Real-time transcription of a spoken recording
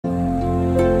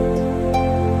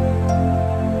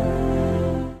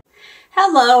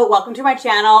Hello, welcome to my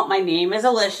channel. My name is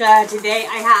Alicia. Today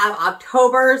I have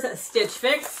October's Stitch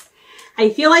Fix. I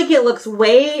feel like it looks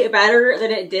way better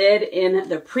than it did in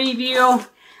the preview.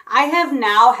 I have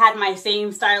now had my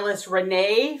same stylist,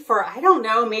 Renee, for, I don't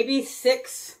know, maybe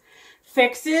 6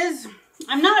 fixes.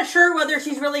 I'm not sure whether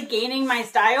she's really gaining my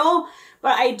style,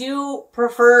 but I do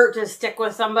prefer to stick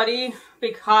with somebody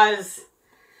because,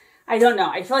 I don't know,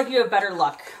 I feel like you have better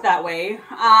luck that way.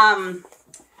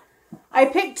 I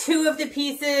picked 2 of the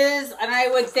pieces, and I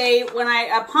would say when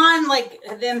upon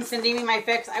them sending me my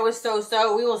fix, I was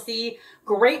so. We will see.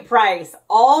 Great price.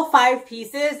 All 5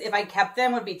 pieces, if I kept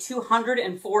them, would be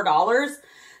 $204.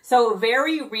 So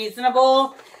very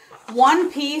reasonable.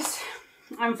 1 piece,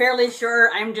 I'm fairly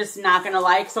sure I'm just not going to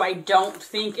like, so I don't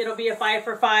think it'll be a 5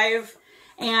 for 5.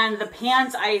 And the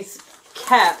pants I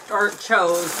kept or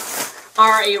chose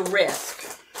are a risk.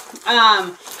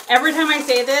 Every time I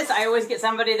say this, I always get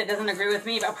somebody that doesn't agree with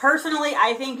me, but personally,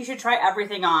 I think you should try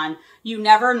everything on. You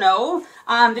never know.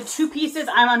 The 2 pieces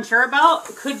I'm unsure about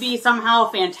could be somehow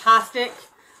fantastic,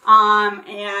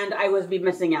 and I would be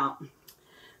missing out.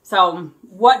 So,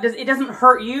 it doesn't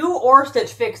hurt you or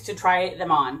Stitch Fix to try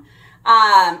them on.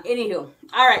 Anywho,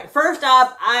 all right, first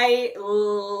up, I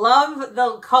love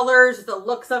the colors, the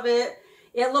looks of it.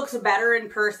 It looks better in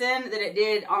person than it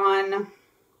did on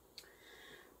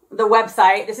the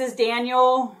website. This is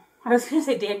Daniel, I was going to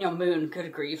say Daniel Moon,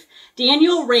 good grief.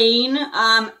 Daniel Rain,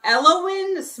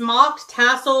 Elowen Smocked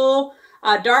Tassel,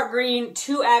 dark green,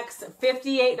 2X,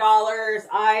 $58.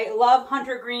 I love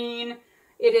hunter green.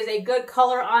 It is a good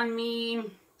color on me.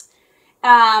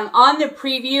 On the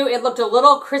preview, it looked a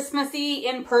little Christmassy.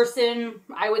 In person,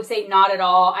 I would say not at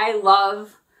all. I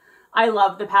love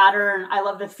the pattern. I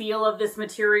love the feel of this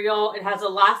material. It has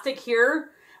elastic here,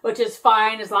 which is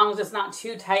fine as long as it's not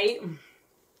too tight.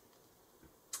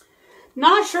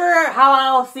 Not sure how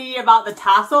I'll see about the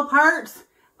tassel parts,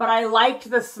 but I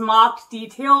liked the smocked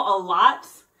detail a lot.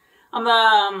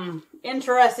 I'm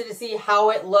interested to see how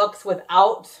it looks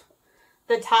without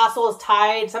the tassels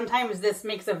tied. Sometimes this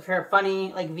makes a very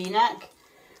funny V-neck,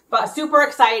 but super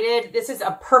excited. This is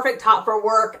a perfect top for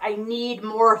work. I need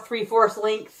more 3/4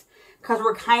 length because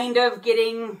we're kind of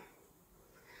getting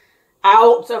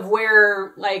out of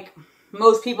where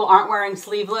most people aren't wearing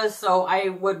sleeveless, so I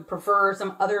would prefer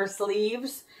some other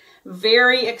sleeves.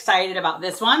 Very excited about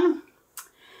this one.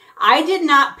 I did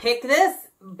not pick this,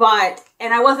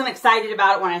 and I wasn't excited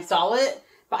about it when I saw it,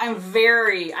 but I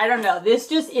don't know, this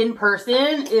just in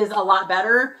person is a lot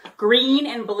better. Green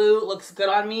and blue looks good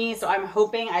on me, so I'm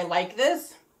hoping I like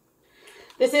this.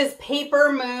 This is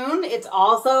Paper Moon. It's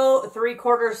also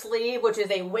 3/4 sleeve, which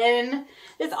is a win.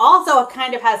 This also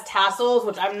kind of has tassels,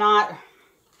 which I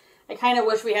kind of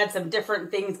wish we had some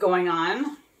different things going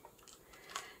on.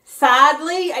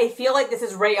 Sadly, I feel like this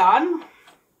is rayon.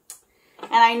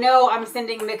 And I know I'm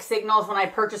sending mixed signals when I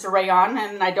purchase a rayon,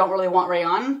 and I don't really want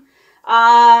rayon.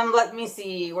 Let me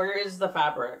see. Where is the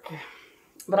fabric?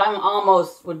 But I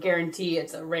almost would guarantee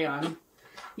it's a rayon.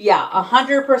 Yeah,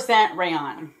 100%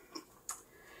 rayon.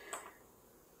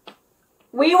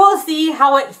 We will see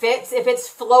how it fits. If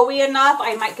it's flowy enough,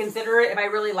 I might consider it if I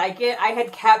really like it. I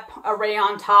had kept a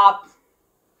rayon top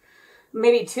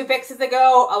maybe 2 fixes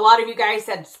ago. A lot of you guys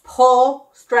said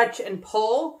pull, stretch, and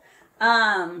pull.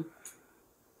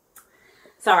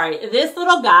 Sorry. This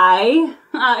little guy,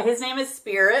 his name is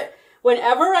Spirit.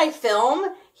 Whenever I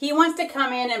film, he wants to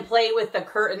come in and play with the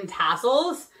curtain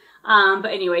tassels. But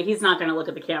anyway, he's not going to look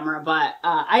at the camera, but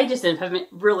I just haven't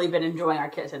really been enjoying our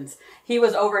kittens. He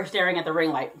was over staring at the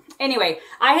ring light. Anyway,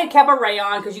 I had kept a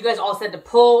rayon because you guys all said to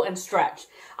pull and stretch.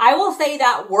 I will say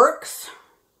that works.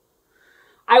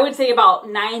 I would say about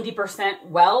 90%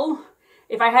 well.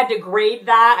 If I had to grade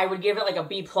that, I would give it a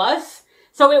B+.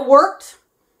 So it worked.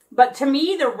 But to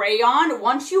me, the rayon,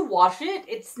 once you wash it,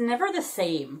 it's never the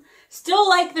same. Still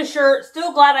like the shirt,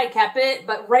 still glad I kept it,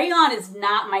 but rayon is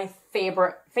not my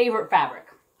favorite fabric.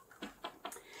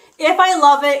 If I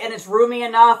love it and it's roomy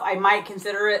enough, I might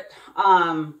consider it.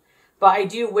 But I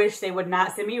do wish they would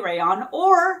not send me rayon,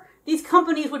 or these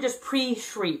companies would just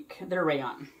pre-shrink their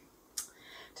rayon.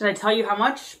 Did I tell you how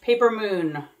much? Paper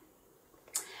Moon.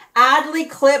 Adley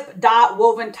Clip Dot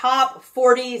Woven Top,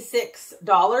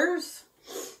 $46.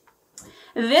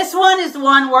 This one is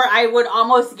one where I would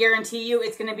almost guarantee you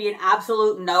it's going to be an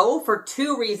absolute no for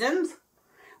 2 reasons.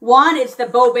 One, it's the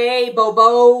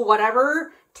Bobo,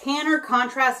 whatever, Tanner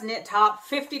Contrast Knit Top,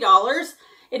 $50.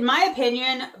 In my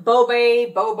opinion,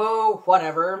 Bobo,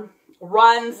 whatever,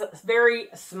 runs very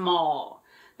small.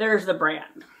 There's the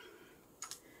brand.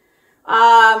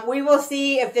 We will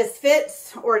see if this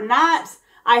fits or not.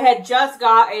 I had just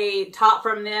got a top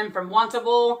from them from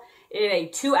Wantable, in a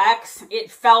 2X. It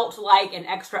felt like an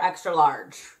extra, extra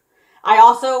large. I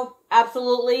also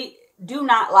absolutely do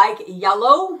not like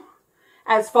yellow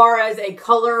as far as a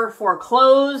color for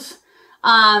clothes.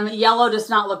 Yellow does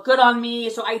not look good on me,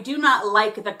 so I do not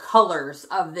like the colors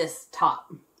of this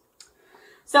top.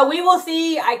 So we will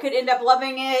see. I could end up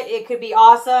loving it. It could be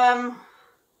awesome.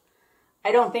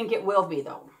 I don't think it will be,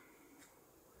 though.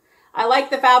 I like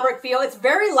the fabric feel. It's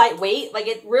very lightweight. Like,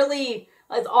 it really,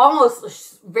 it's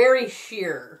almost very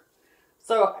sheer.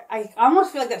 So I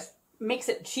almost feel like that makes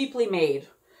it cheaply made.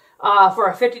 For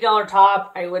a $50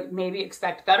 top, I would maybe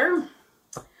expect better.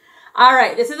 All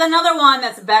right, this is another one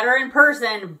that's better in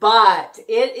person, but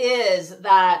it is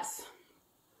that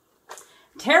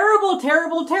terrible,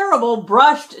 terrible, terrible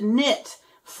brushed knit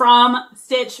from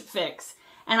Stitch Fix.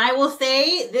 And I will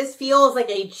say this feels like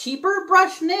a cheaper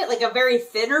brush knit, like a very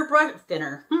thinner brush,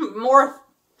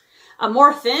 a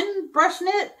more thin brush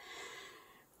knit.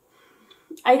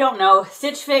 I don't know.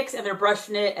 Stitch Fix and their brush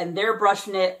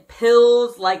knit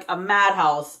pills like a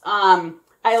madhouse. I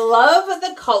love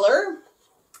the color.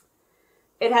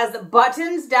 It has the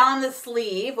buttons down the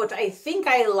sleeve, which I think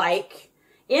I like.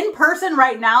 In person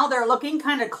right now, they're looking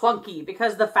kind of clunky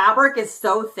because the fabric is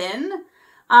so thin.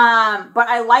 But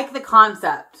I like the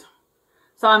concept.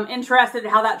 So I'm interested in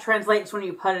how that translates when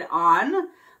you put it on.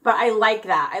 But I like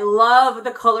that. I love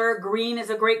the color. Green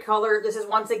is a great color. This is,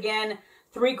 once again,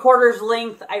 3/4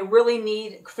 length. I really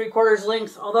need 3/4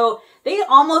 length. Although they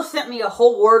almost sent me a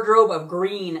whole wardrobe of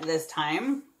green this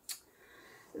time.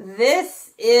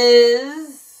 This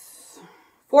is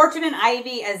Fortune and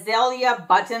Ivy Azalea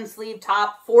button sleeve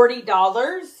top,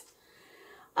 $40.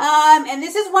 And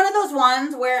this is one of those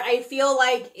ones where I feel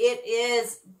like it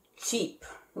is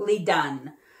cheaply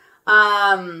done.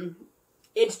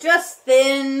 It's just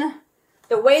thin.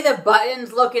 The way the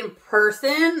buttons look in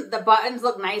person, the buttons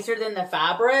look nicer than the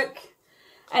fabric.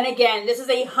 And again, this is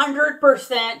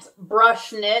 100%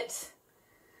 brush knit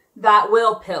that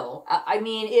will pill. I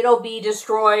mean, it'll be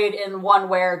destroyed in 1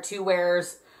 wear, 2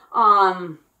 wears.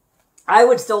 I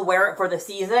would still wear it for the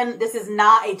season. This is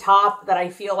not a top that I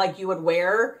feel like you would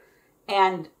wear,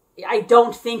 and I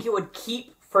don't think it would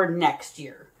keep for next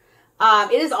year.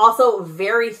 It is also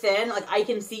very thin. Like, I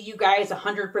can see you guys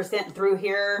 100% through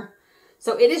here.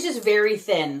 So it is just very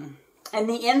thin. And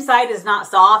the inside is not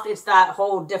soft. It's that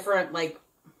whole different, like,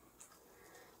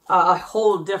 a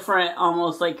whole different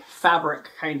almost like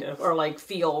fabric kind of, or like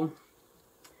feel.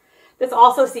 This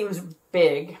also seems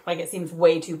big. Like, it seems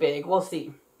way too big. We'll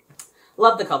see.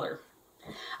 Love the color.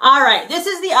 All right. This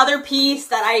is the other piece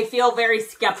that I feel very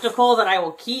skeptical that I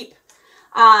will keep.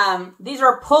 These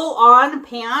are pull-on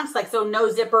pants, like, so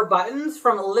no zipper buttons,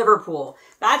 from Liverpool.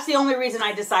 That's the only reason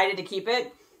I decided to keep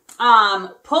it.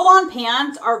 Pull-on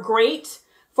pants are great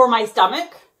for my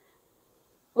stomach,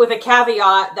 with a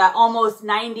caveat that almost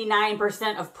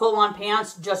 99% of pull-on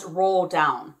pants just roll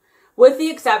down, with the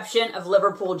exception of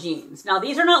Liverpool jeans. Now,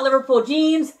 these are not Liverpool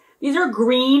jeans. These are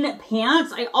green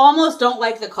pants. I almost don't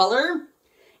like the color.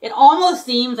 It almost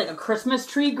seems like a Christmas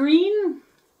tree green.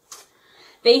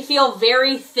 They feel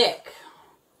very thick,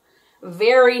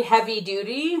 very heavy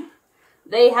duty.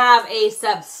 They have a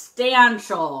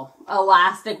substantial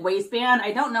elastic waistband.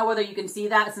 I don't know whether you can see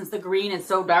that since the green is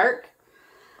so dark.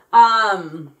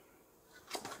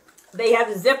 They have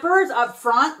zippers up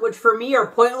front, which for me are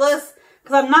pointless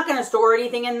because I'm not going to store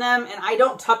anything in them, and I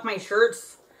don't tuck my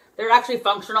shirts. They're actually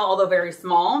functional, although very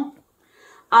small.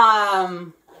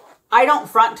 I don't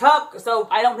front tuck, so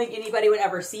I don't think anybody would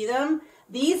ever see them.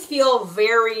 These feel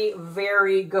very,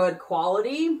 very good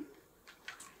quality.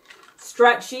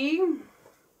 Stretchy.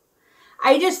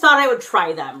 I just thought I would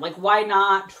try them. Like, why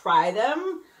not try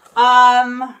them?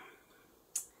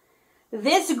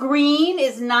 This green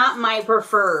is not my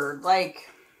preferred. Like,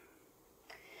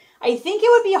 I think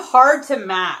it would be hard to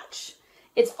match.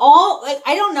 It's all, like,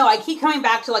 I don't know. I keep coming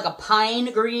back to, like, a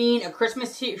pine green, a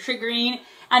Christmas tree green.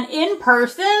 And in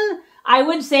person, I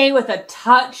would say with a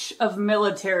touch of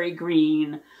military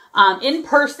green. In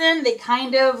person, they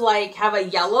kind of, like, have a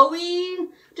yellowy,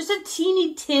 just a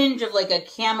teeny tinge of, like, a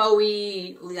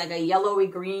camo-y, like a yellowy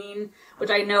green, which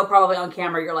I know probably on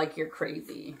camera you're like, you're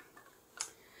crazy.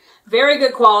 Very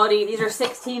good quality. These are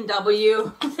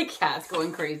 16W. The cat's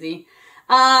going crazy.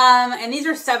 And these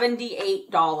are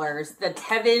 $78. The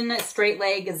Tevin straight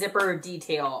leg zipper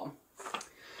detail.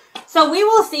 So we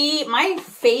will see. My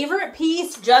favorite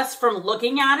piece, just from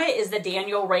looking at it, is the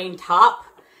Daniel Rain top.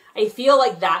 I feel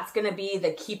like that's going to be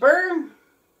the keeper.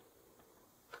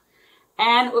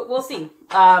 And we'll see.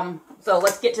 So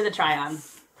let's get to the try on.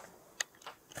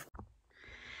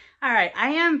 All right, I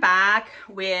am back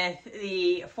with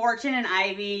the Fortune and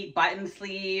Ivy button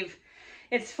sleeve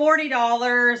It's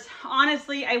 $40.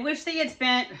 Honestly, I wish they had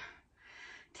spent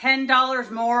 $10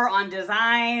 more on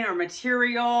design or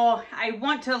material. I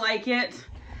want to like it.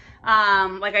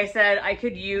 Like I said, I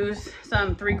could use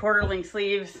some 3/4 length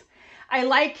sleeves. I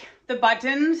like the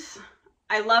buttons.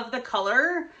 I love the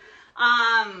color.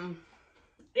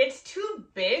 It's too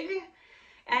big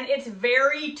and it's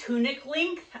very tunic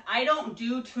length. I don't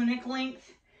do tunic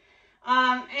length.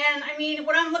 And I mean,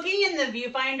 when I'm looking in the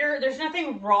viewfinder, there's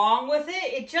nothing wrong with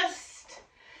it.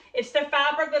 It's the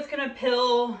fabric that's gonna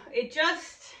pill.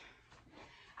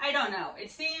 I don't know.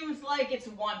 It seems like it's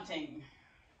wanting.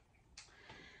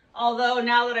 Although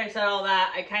now that I said all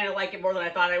that, I kind of like it more than I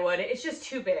thought I would. It's just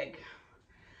too big.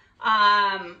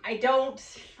 I'm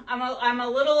a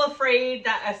little afraid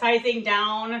that a sizing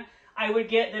down, I would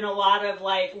get then a lot of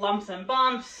like lumps and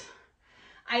bumps.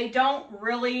 I don't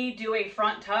really do a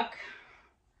front tuck,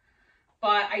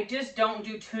 but I just don't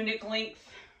do tunic length.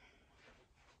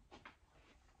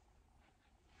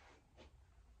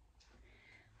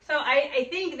 So I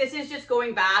think this is just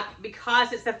going back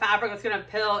because it's the fabric that's gonna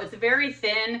pill. It's very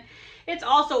thin. It's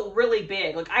also really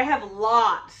big. Like I have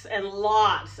lots and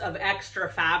lots of extra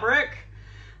fabric,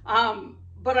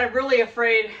 but I'm really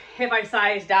afraid if I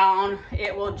size down,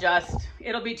 it'll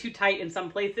be too tight in some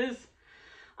places.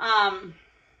 And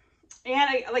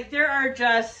there are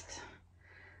just,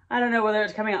 I don't know whether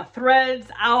it's coming out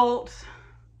threads out,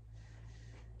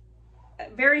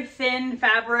 very thin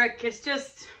fabric.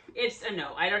 It's a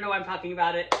no. I don't know why I'm talking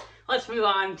about it. Let's move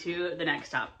on to the next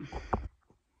top.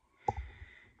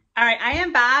 All right, I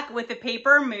am back with the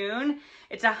Paper Moon.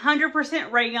 It's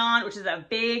 100% rayon, which is a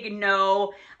big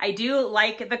no. I do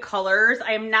like the colors.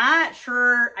 I'm not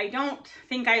sure. I don't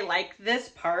think I like this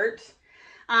part.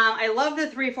 I love the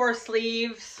 3/4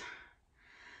 sleeves.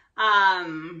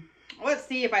 Let's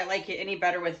see if I like it any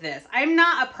better with this. I'm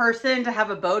not a person to have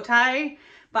a bow tie,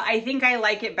 but I think I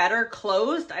like it better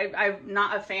closed. I'm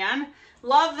not a fan.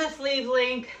 Love the sleeve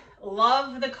length,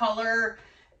 love the color,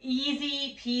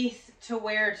 easy piece to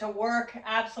wear to work.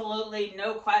 Absolutely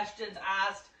no questions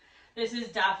asked. This is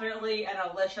definitely an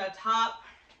Alicia top.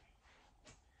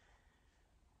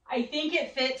 I think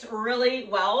it fits really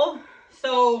well.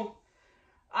 So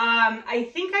I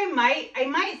think I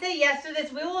might say yes to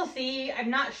this. We will see. I'm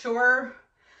not sure.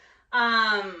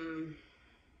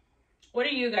 What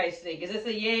do you guys think? Is this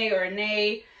a yay or a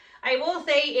nay? I will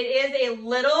say it is a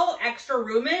little extra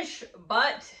roomish,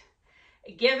 but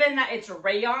given that it's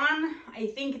rayon, I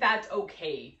think that's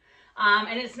okay.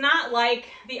 And it's not like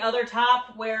the other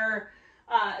top where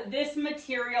this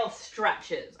material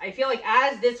stretches. I feel like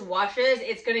as this washes,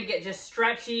 it's gonna get just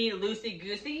stretchy,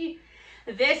 loosey-goosey.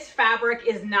 This fabric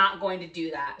is not going to do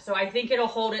that. So I think it'll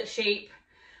hold its shape.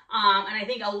 And I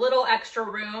think a little extra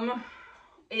room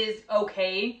is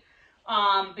okay.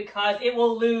 Because it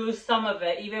will lose some of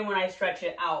it even when I stretch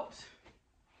it out.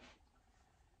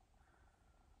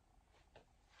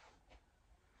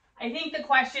 I think the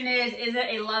question is it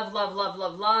a love, love, love,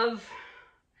 love, love?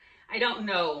 I don't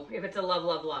know if it's a love,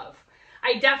 love, love.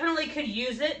 I definitely could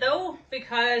use it though,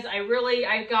 because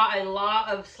I've got a lot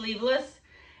of sleeveless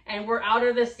and we're out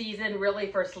of the season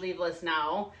really for sleeveless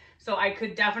now. So I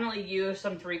could definitely use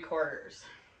some 3/4.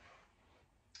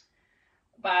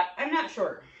 But I'm not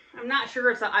sure. I'm not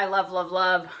sure it's a I love, love,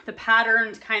 love. The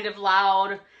pattern's kind of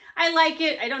loud. I like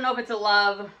it. I don't know if it's a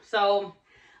love. So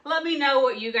let me know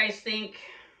what you guys think.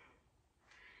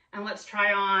 And let's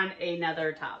try on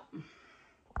another top.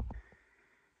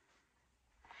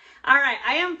 All right,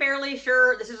 I am fairly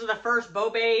sure this is the first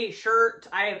Bobe shirt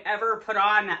I have ever put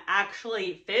on that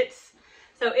actually fits.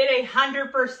 So it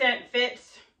 100%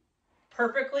 fits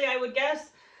perfectly, I would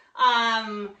guess.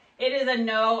 It is a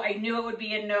no. I knew it would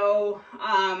be a no.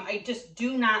 I just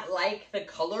do not like the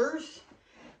colors.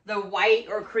 The white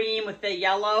or cream with the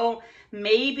yellow.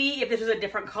 Maybe if this was a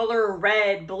different color,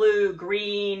 red, blue,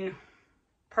 green,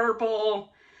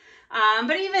 purple.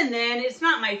 But even then, it's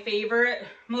not my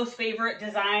most favorite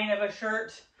design of a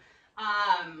shirt.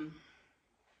 I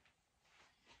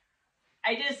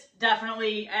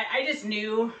just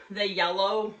knew the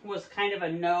yellow was kind of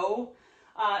a no.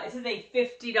 This is a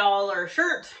 $50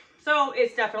 shirt. So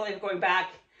it's definitely going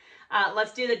back.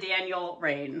 Let's do the Daniel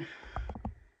Rain.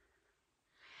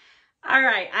 All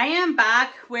right, I am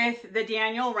back with the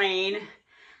Daniel Rain.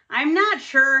 I'm not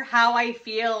sure how I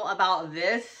feel about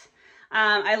this.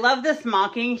 I love the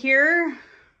smocking here.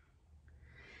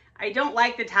 I don't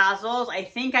like the tassels. I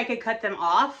think I could cut them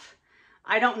off.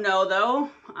 I don't know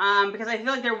though, because I feel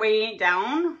like they're weighing it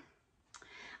down.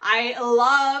 I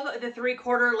love the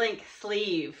 3/4 length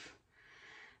sleeve.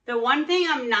 The one thing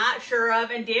I'm not sure of,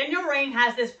 and Daniel Rain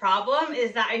has this problem,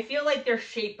 is that I feel like they're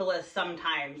shapeless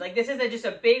sometimes. Like this is just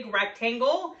a big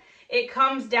rectangle. It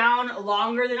comes down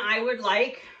longer than I would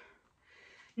like.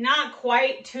 Not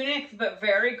quite tunic, but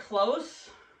very close.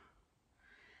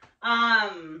 So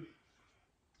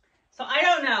I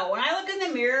don't know. When I look in the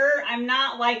mirror, I'm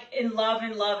not like in love,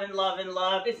 in love, in love, in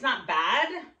love. It's not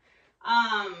bad.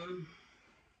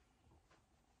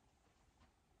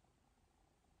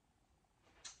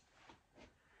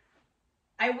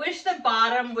 I wish the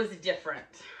bottom was different.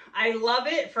 I love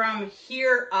it from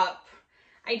here up.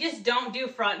 I just don't do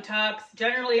front tucks.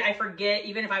 Generally, I forget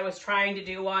even if I was trying to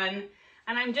do one.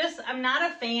 And I'm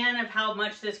not a fan of how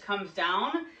much this comes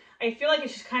down. I feel like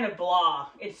it's just kind of blah.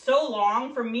 It's so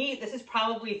long. For me, this is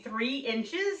probably 3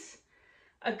 inches.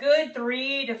 A good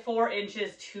 3 to 4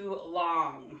 inches too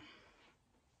long.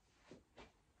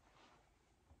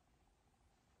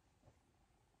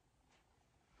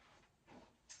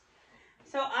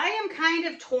 So I am kind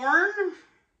of torn.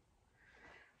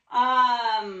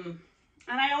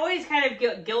 And I always kind of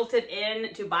get guilted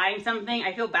into buying something.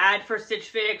 I feel bad for Stitch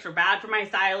Fix or bad for my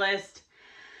stylist.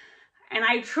 And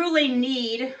I truly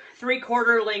need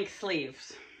 3/4 length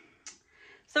sleeves.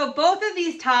 So both of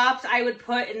these tops I would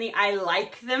put in the I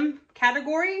like them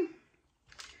category.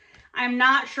 I'm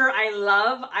not sure I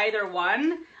love either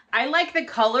one. I like the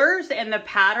colors and the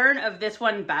pattern of this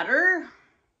one better.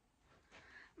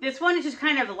 This one is just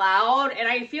kind of loud, and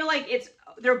I feel like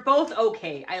they're both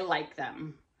okay. I like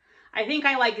them. I think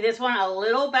I like this one a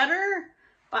little better,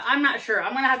 but I'm not sure.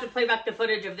 I'm gonna have to play back the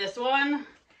footage of this one.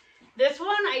 This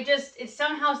one, it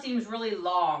somehow seems really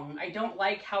long. I don't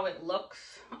like how it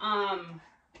looks.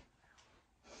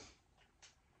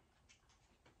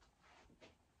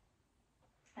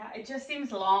 It just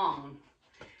seems long.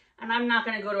 And I'm not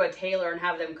gonna go to a tailor and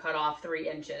have them cut off 3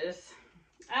 inches.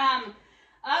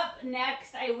 Up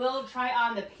next, I will try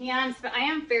on the pants, but I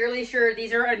am fairly sure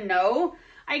these are a no.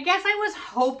 I guess I was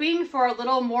hoping for a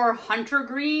little more hunter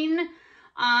green.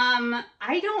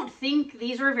 I don't think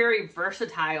these are very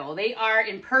versatile. They are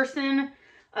in person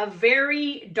a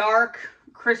very dark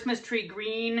Christmas tree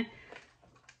green,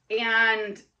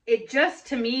 and it just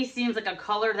to me seems like a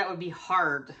color that would be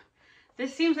hard.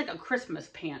 This seems like a Christmas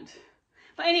pant.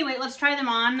 But anyway, let's try them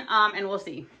on and we'll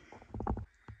see.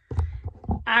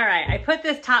 All right, I put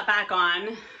this top back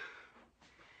on.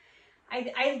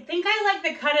 I think I like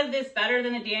the cut of this better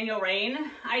than the Daniel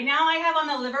Rain. I have on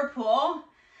the Liverpool.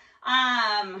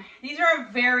 These are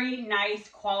a very nice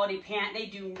quality pant. They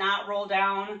do not roll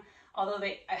down, although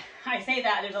I say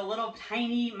that there's a little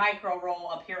tiny micro roll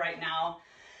up here right now.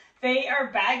 They are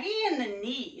baggy in the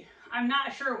knee. I'm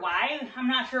not sure why. I'm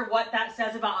not sure what that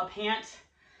says about a pant,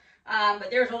 but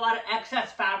there's a lot of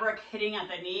excess fabric hitting at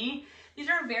the knee. These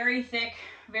are very thick,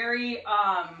 very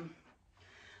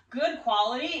good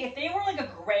quality. If they were like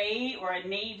a gray or a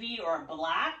navy or a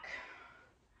black,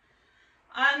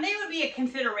 they would be a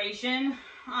consideration.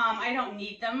 I don't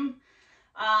need them.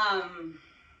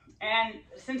 And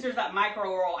since there's that micro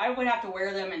roll, I would have to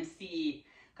wear them and see,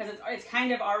 because it's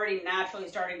kind of already naturally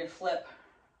starting to flip.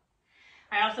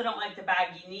 I also don't like the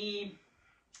baggy knee.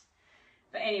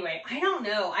 But anyway, I don't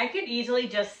know. I could easily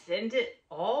just send it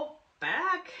all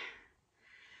back.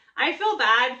 I feel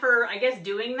bad for, I guess,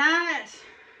 doing that.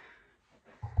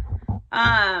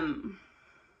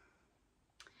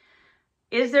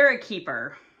 Is there a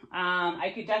keeper?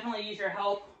 I could definitely use your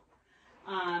help.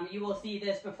 You will see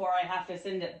this before I have to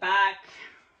send it back.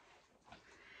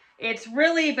 It's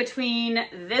really between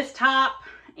this top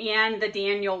and the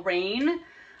Daniel Rain.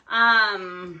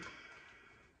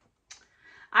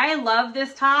 I love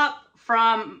this top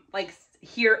from like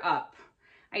here up.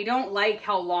 I don't like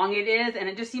how long it is, and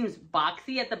it just seems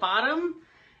boxy at the bottom.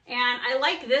 And I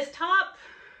like this top,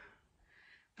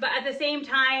 but at the same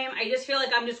time, I just feel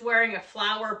like I'm just wearing a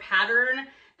flower pattern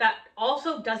that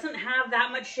also doesn't have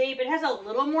that much shape. It has a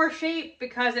little more shape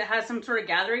because it has some sort of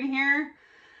gathering here.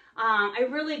 I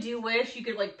really do wish you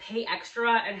could like pay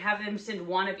extra and have them send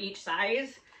one of each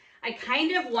size. I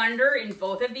kind of wonder in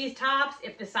both of these tops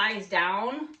if the size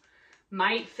down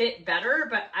might fit better,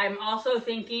 but I'm also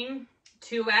thinking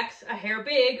 2X a hair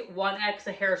big, 1X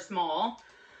a hair small.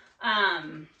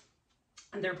 And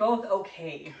they're both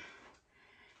okay.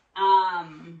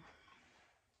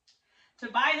 To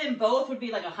buy them both would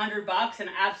be like $100, and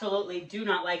absolutely do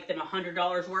not like them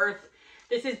 $100 worth.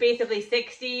 This is basically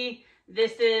 60.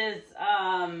 This is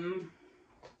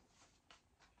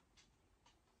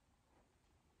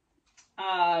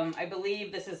I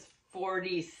believe this is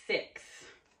 46.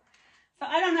 So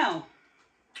I don't know.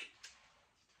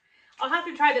 I'll have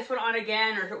to try this one on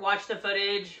again or watch the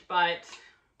footage, but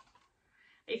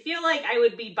I feel like I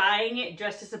would be buying it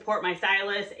just to support my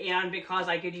stylist and because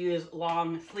I could use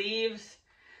long sleeves.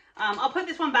 I'll put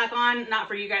this one back on, not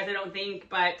for you guys, I don't think,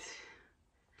 but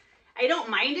I don't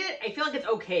mind it. I feel like it's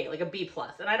okay, like a B+.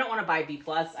 And I don't want to buy B+,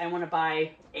 I want to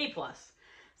buy A+.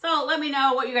 So let me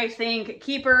know what you guys think.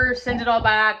 Keepers, send it all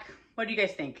back. What do you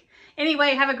guys think?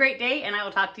 Anyway, have a great day, and I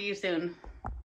will talk to you soon.